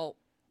up. Well,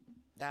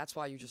 that's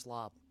why you just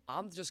lob.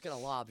 I'm just gonna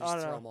lob, just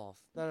throw them off.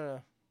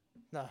 No.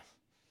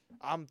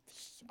 I'm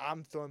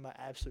throwing my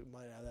absolute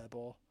might out of that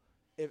ball.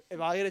 If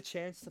I get a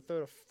chance to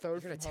throw the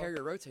third, you're gonna tear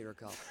your rotator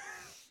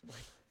cuff.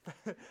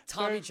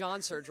 Tommy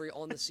John surgery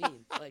on the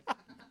scene. Like,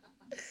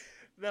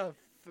 no,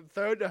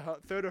 third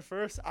to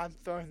first, I'm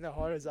throwing the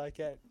hard as I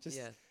can.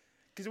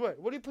 Cause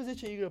what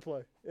position are you gonna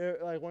play?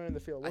 Like when in the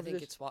field? I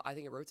think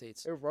it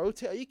rotates. It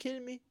rotates? Are you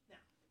kidding me? No,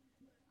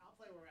 I'll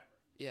play wherever.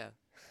 Yeah,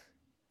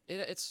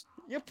 it's.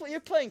 You're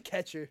playing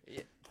catcher.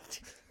 Yeah.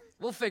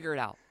 We'll figure it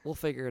out.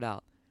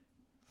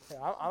 Okay,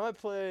 I might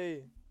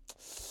play.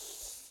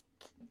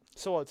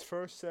 So it's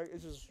first, second.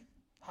 It's just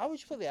how would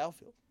you play the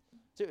outfield?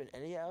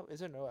 Is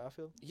there no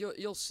outfield?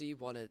 You'll see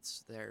when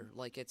it's there.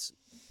 Like it's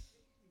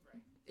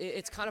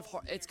kind of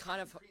hard. It's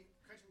kind of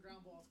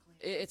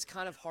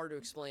hard to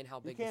explain how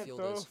big the field is. You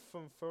can't throw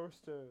from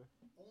first to.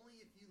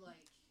 Only if you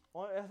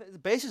like. The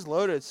base is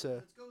loaded,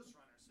 so. It's Ghost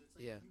Runner, so it's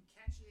like Yeah. you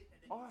catch it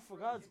and then. Oh, I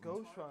forgot it's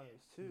Ghost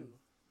Runners too.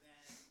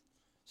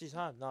 Jeez,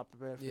 I'm not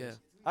prepared for Yeah. this.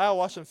 I gotta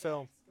watch some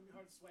film. It's gonna be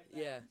hard to swipe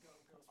back Yeah. and go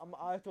Ghost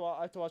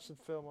I have to watch some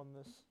film on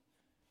this.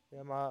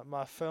 Yeah,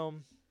 my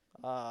film.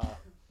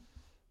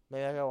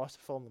 Maybe I gotta watch the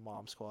film, The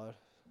Mom Squad.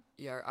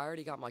 Yeah, I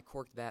already got my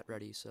corked bat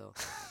ready, so.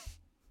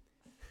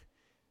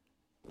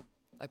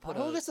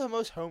 Who gets the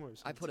most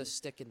homers? I put a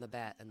stick in the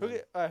bat, and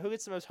who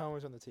gets the most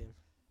homers on the team?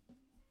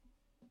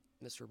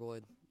 Mr.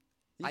 Boyd.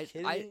 Are you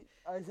kidding me?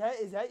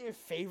 Is that your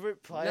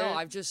favorite player? No,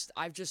 I've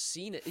just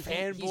seen it.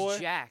 Fanboy? He's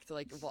jacked.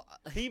 Like, well,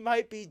 he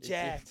might be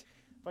jacked.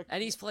 But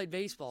and he's played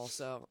baseball,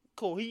 so.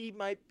 Cool. He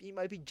might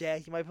be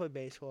jacked. He might play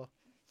baseball.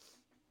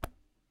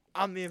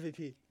 I'm the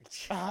MVP.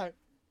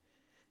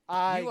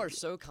 You are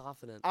so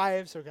confident. I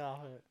am so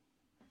confident.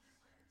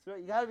 So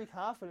you gotta be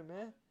confident,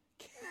 man.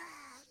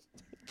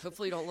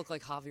 Hopefully, you don't look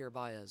like Javier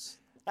Baez.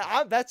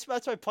 That's my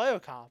player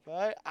comp.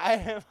 I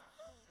am.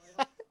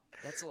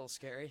 That's a little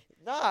scary.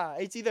 Nah,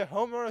 it's either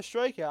home run or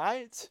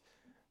strikeout.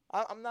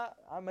 I'm not.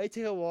 I may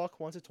take a walk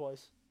once or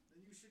twice.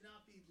 Then you should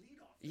not be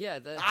leadoff. Yeah,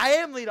 I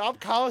am lead. I'm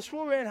Carlos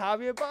Schwarber and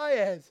Javier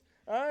Baez.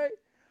 All right,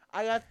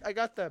 I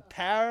got the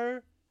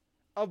power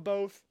of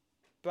both,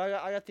 but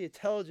I got the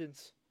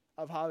intelligence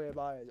of Javier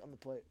Baez on the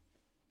plate.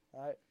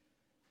 All right.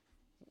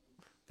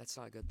 That's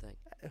not a good thing.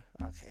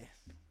 Okay.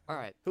 All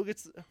right. Who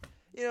gets?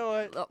 You know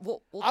what?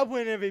 We'll I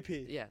win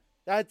MVP. Yeah.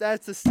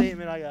 That's the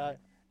statement I got.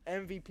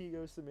 MVP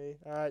goes to me.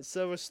 All right,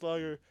 Silver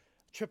Slugger,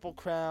 Triple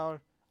Crown.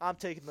 I'm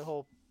taking the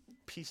whole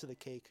piece of the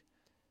cake.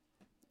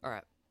 All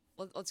right.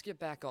 Let's get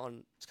back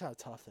on. It's kind of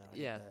tough now.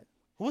 Yeah.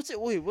 What's it?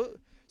 Wait, what?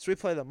 So we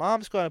play the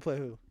Mom Squad and play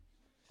who?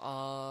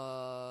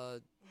 I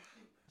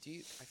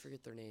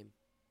forget their name.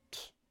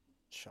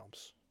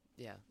 Chumps.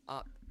 Yeah.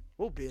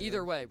 We'll be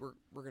either way,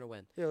 we're gonna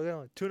win. Yeah, we're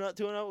going 2-0.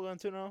 We're going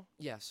 2-0.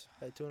 Yes.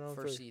 Hey, 2-0.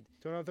 First seed.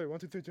 2-0. 3. 1,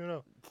 2, 3.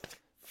 2-0.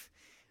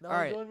 All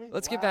right.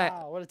 Let's get back.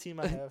 What a team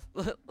I have.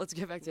 Let's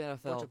get back to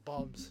NFL. Bunch of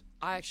bums.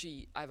 I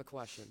have a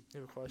question.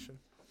 You have a question?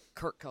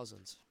 Kirk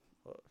Cousins.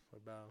 What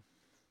about?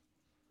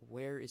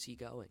 Where is he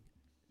going?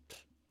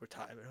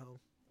 Retirement home.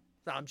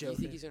 No, I'm Do you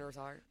joking. think he's gonna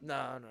retire?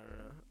 No.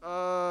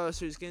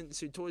 So he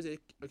tore his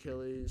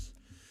Achilles.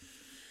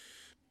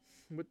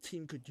 What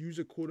team could use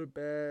a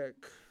quarterback?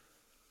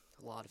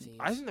 A lot of teams.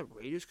 I think the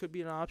Raiders could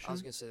be an option. I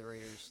was gonna say the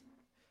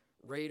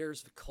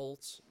Raiders, the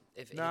Colts.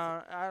 I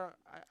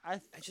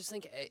just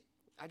think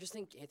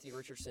Anthony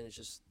Richardson is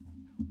just.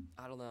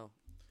 I don't know.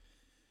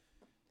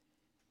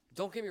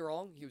 Don't get me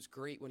wrong. He was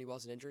great when he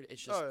wasn't injured.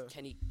 It's just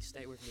can he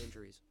stay away from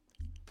injuries?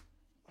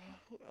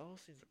 Who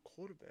else needs a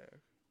quarterback?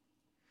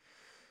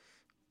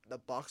 The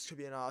Bucs could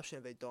be an option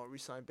if they don't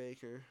re-sign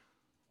Baker.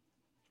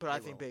 But I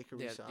think Baker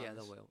resigns. Yeah,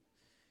 they will.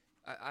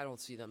 I don't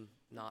see them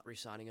not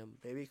re-signing him.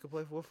 Maybe he could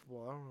play for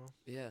Wiffleball. I don't know.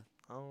 Yeah.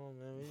 I don't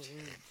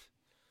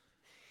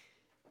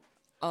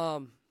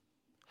know, man.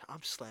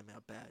 I'm slamming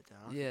a bat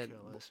down. Yeah.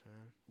 Careless,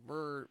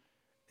 man.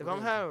 If I'm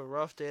gonna having a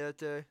rough day that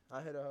day,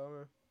 I hit a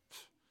homer.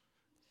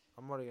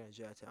 I'm already gonna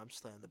jack it. I'm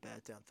slamming the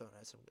bat down, throwing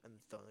at some, and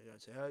throwing it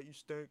and say, "Hey, you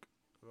stink."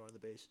 I'm on the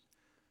base.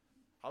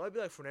 I might be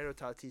like Fernando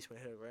Tatis when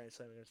I hit a grand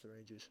slam against the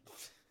Rangers.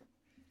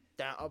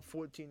 Down up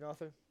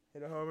 14-0.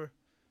 Hit a homer.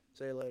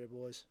 See you later,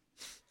 boys.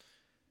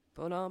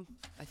 But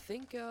I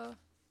think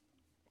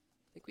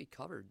we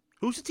covered.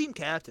 Who's the team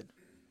captain?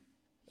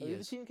 He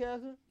is the team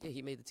captain? Yeah,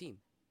 he made the team.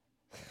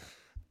 I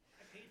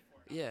paid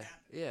for it.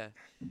 Yeah.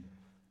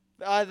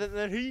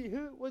 Then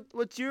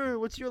what's your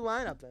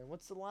lineup then?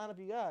 What's the lineup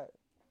you got?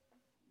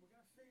 We're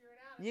gonna figure it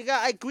out.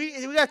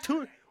 We got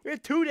We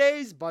have 2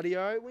 days, buddy.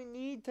 All right, we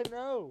need to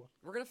know.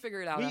 We're gonna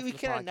figure it out. We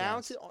can podcast.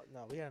 Announce it.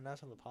 No, we gotta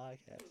announce it on the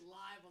podcast.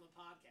 Live on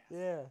the podcast.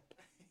 Yeah.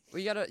 Well,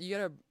 you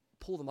gotta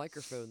pull the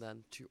microphone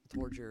then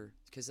towards your,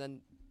 because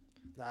then.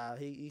 Nah,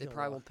 he they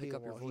probably won't pick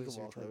up your voice. He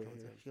can walk over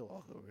here. He can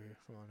walk over here.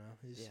 Come on now.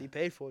 Yeah. He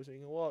paid for it, so he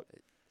can walk.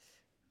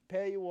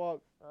 Pay, you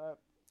walk.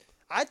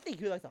 I think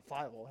he like the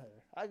 5-hole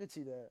hitter. I could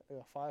see that.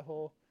 Like a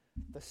 5-hole.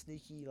 The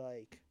sneaky,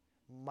 like,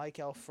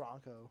 Michael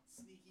Franco.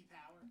 Sneaky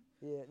power.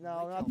 Yeah,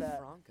 no, not that.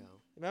 Franco.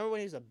 Remember when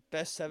he was the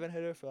best 7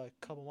 hitter for like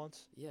a couple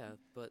months? Yeah,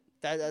 but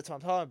That's what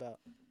I'm talking about.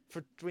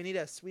 We need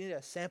a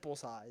sample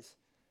size.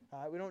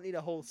 We don't need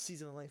a whole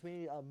season length. We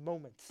need a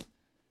moment.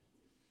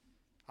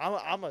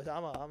 I'm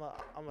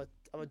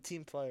a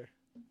team player.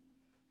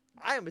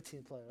 I am a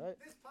team player, right?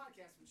 This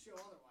podcast would show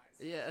otherwise.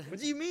 yeah. What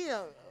do you mean?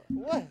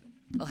 What?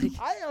 Like,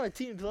 I am a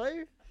team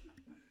player.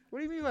 What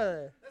do you mean by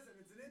that? Listen,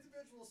 it's an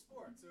individual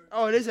sport. So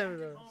Oh, it is if you're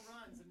individual. home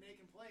runs and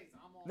making plays,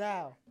 I'm all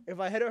Now, if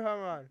I hit a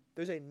home run,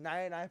 there's a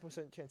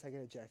 99% chance I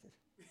get ejected.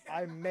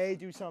 I may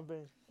do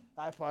something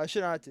I probably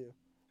should not do,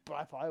 but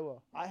I probably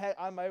will.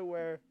 I might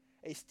wear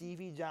a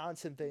Stevie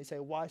Johnson thing, say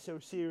 "Why so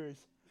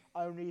serious"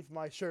 underneath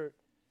my shirt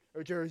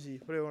or jersey,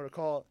 whatever you want to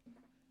call it,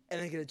 and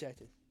then get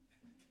ejected.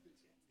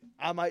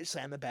 I might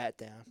slam the bat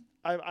down.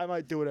 I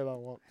might do whatever I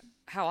want.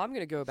 how I'm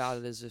gonna go about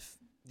it is if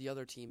the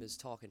other team is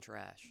talking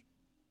trash.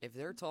 If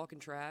they're talking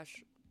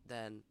trash,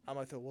 then I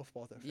might throw a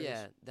Wiffleball at their face.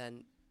 yeah,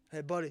 then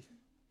Hey, buddy.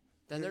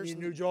 there's you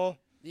new jaw.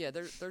 yeah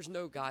there's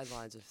no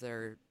guidelines if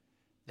they're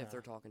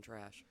talking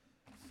trash.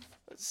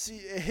 Let's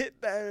see. A hit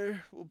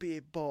batter will be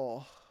a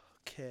ball.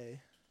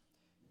 Okay.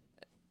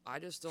 I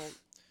just don't.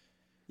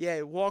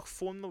 Yeah, walk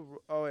from the.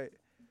 Oh wait.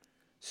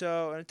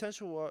 So an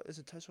intentional walk is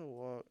intentional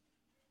walk.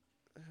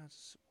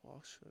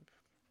 Walk slip.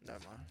 Never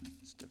mind.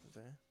 It's a different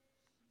thing.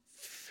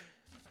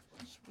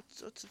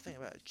 What's the thing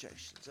about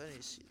ejections? I need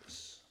to see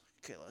this.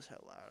 Okay, let's see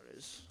how loud it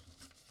is.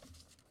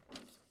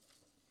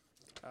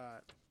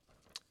 Alright.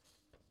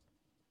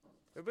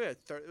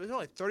 There's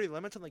only 30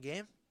 limits on the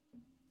game.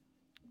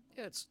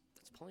 Yeah, that's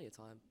plenty of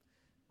time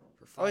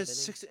for 5 Oh,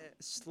 it's innings.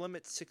 it's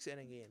limit 6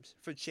 inning games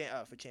for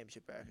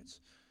championship brackets.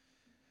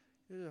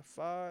 Here's a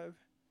 5.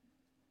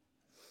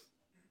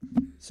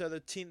 So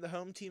the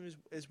home team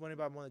is winning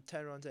by more than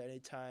 10 runs at any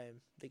time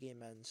the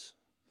game ends.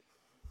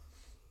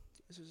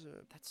 This is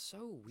That's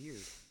so weird.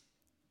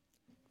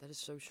 That is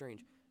so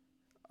strange.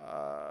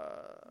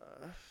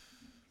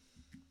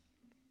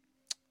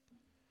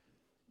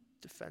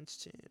 Defense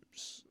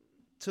teams.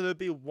 So there'd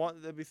be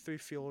 3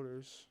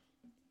 fielders.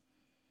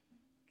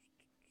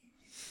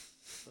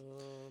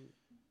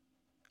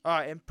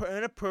 Alright,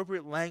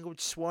 inappropriate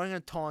language, swearing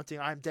and taunting.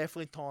 I'm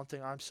definitely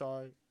taunting. I'm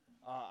sorry.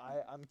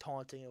 I'm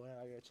taunting it when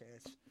I get a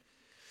chance.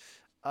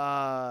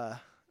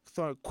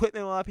 Throwing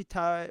equipment will not be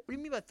tied. What do you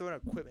mean by throwing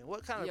equipment?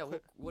 What kind of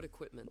equipment? What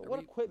equipment? What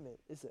Are equipment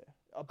is there?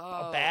 A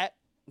bat?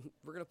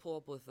 we're gonna pull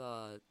up with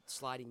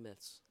sliding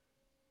mitts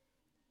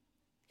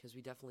because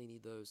we definitely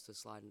need those to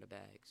slide into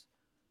bags.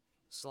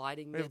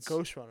 Sliding We have mitts.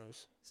 ghost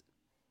runners.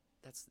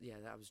 That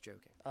was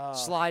joking. Uh,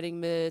 Sliding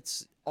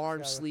mitts,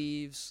 arm Yeah.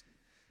 sleeves,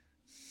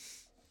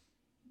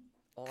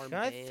 arm Can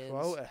I bands.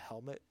 throw a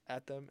helmet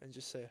at them and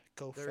just say,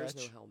 "Go There fetch"?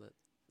 is no helmet.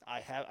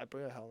 I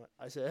bring a helmet.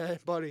 I say, "Hey,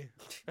 buddy,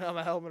 I have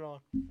my helmet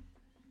on."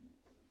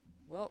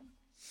 Well,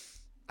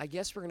 I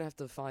guess we're gonna have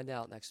to find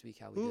out next week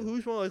how we do.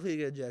 Who's more likely to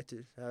get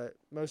ejected?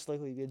 Most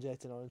likely to get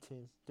ejected on the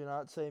team. Do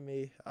not say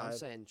me. I'm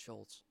saying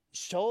Schultz.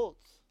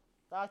 Schultz.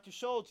 Dr.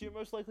 Schultz, you're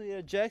most likely to get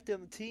ejected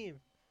on the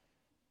team.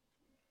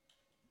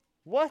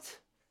 What?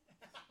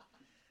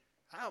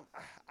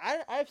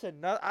 I've said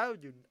no. I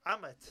would do.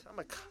 I'm a.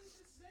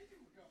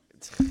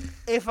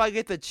 If I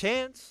get the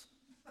chance,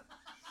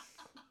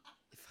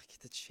 If I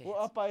get the chance. we're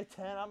up by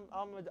 10.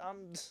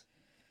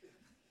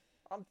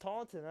 I'm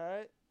taunting. All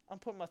right. I'm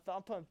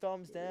putting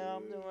thumbs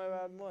down. I'm doing whatever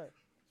I want.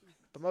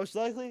 But most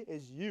likely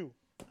is you.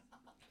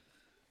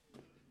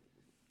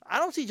 I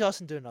don't see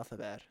Justin doing nothing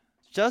bad.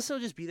 Justin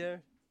will just be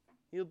there.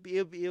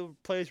 He'll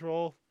play his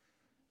role.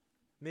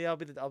 Me, I'll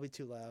be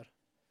too loud.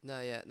 No,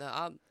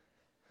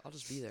 I'll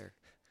just be there.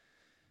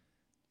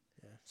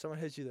 Yeah. Someone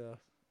hits you though.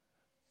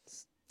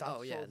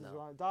 Oh, yeah,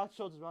 no. Doc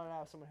Schultz is running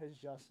out. Someone hits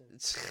Justin.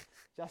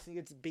 Justin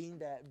gets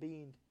beaned.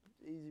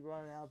 He's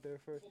running out there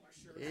first. Pull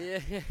my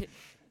shirt. Yeah.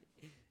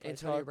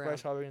 Antonio Brown.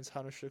 Bryce Harper against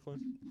Hunter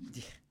Strickland.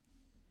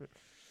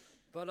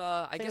 But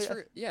I think guess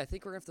I- I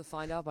think we're gonna have to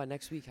find out by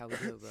next week how we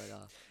do.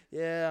 But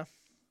Yeah.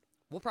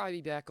 we'll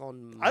probably be back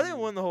on. I didn't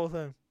win the whole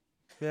thing.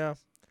 Yeah.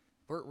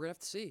 We're gonna have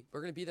to see. We're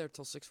gonna be there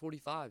till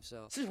 6:45.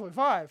 So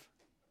 6.5.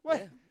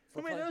 What? yeah,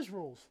 Who made those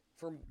rules?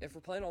 if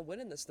we're planning on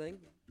winning this thing,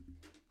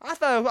 I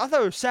thought it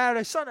was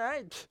Saturday,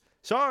 Sunday.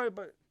 Sorry,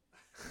 but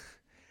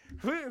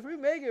if we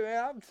make it,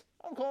 man,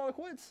 I'm calling it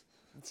quits.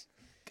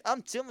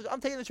 I'm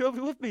taking the trophy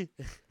with me.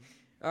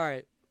 all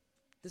right.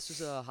 This was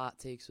Hot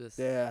Takes with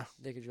Yeah.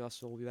 Nick and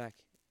Justin. We'll be back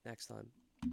next time.